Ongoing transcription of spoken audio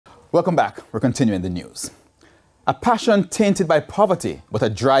Welcome back. We're continuing the news. A passion tainted by poverty, but a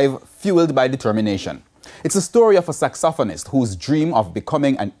drive fueled by determination. It's a story of a saxophonist whose dream of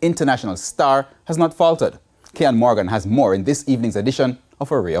becoming an international star has not faltered. Kian Morgan has more in this evening's edition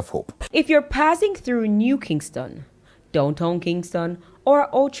of A Ray of Hope. If you're passing through New Kingston, downtown Kingston, or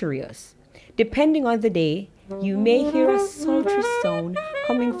Ocherius, depending on the day, you may hear a sultry sound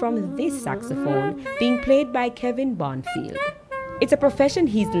coming from this saxophone being played by Kevin Bonfield. It's a profession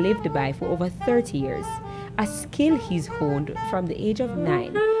he's lived by for over 30 years, a skill he's honed from the age of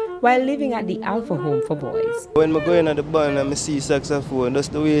 9 while living at the Alpha Home for Boys. When I go in at the band and I see saxophone, that's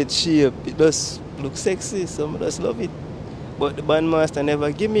the way it's shaped. It does look sexy, so I just love it. But the bandmaster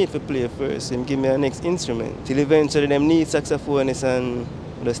never give me it to play first, he give me a next instrument. Till eventually them need saxophonists and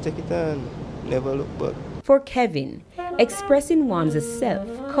I just take it on, never look back. For Kevin, expressing one's self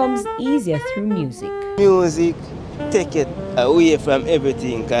comes easier through music. Music take it away from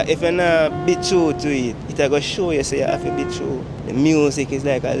everything, because if you're not be true to it, it'll go show you so you have to be true. The music is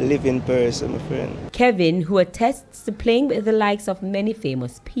like a living person, my friend. Kevin, who attests to playing with the likes of many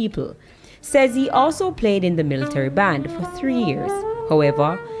famous people, says he also played in the military band for 3 years.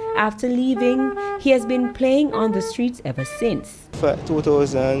 However, after leaving, he has been playing on the streets ever since. For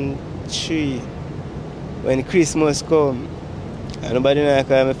 2003, when Christmas come, and nobody not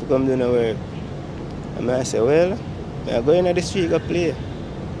call me to come do no work, and I say, well, I go in the street to play.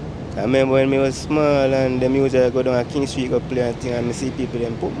 I remember when I was small and the music I go down to King Street to play and thing, and I see people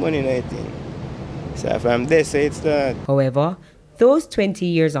them put money in that thing. So from there, so it started. However, those 20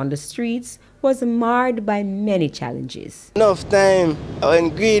 years on the streets was marred by many challenges. Enough time, when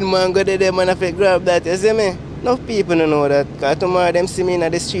green man go there, man, I grab that, you see me? Enough people don't know that, because tomorrow them see me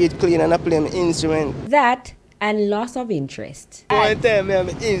in the street clean and I play my instrument. That and loss of interest. One time I have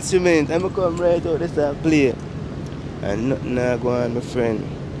an instrument, I'm come right out and start play. And nothing go on, my friend.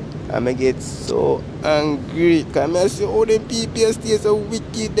 I get so angry, because I see all them people stay so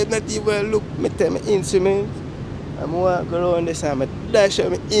wicked, they not even look. I take my instrument, I'm walk around this and I dash out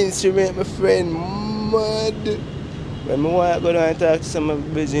my instrument, my friend, mad. When I walk go down and talk to some of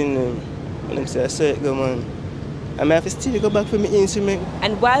my brethren, and them say, I saw it go, man. I have to still go back for my instrument.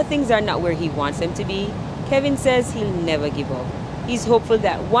 And while things are not where he wants them to be, Kevin says he'll never give up. He's hopeful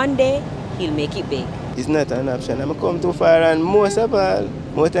that one day he'll make it big. It's not an option. I'm come too far, and most of all,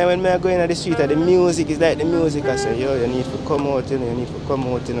 more time when I go in the street, the music is like the music. I say, yo, you need to come out, you need to come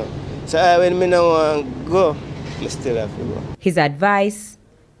out, So when I don't want to go, I still have to go. His advice,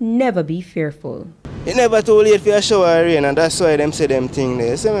 never be fearful. It's never too late for a shower rain, and that's why them say them thing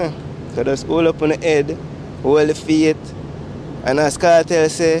there, see me? So just hold up on the head, hold the feet, and as Cartel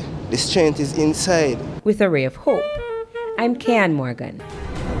say, the strength is inside. With A Ray of Hope, I'm Kian Morgan.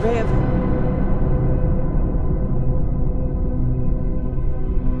 A Ray of Hope.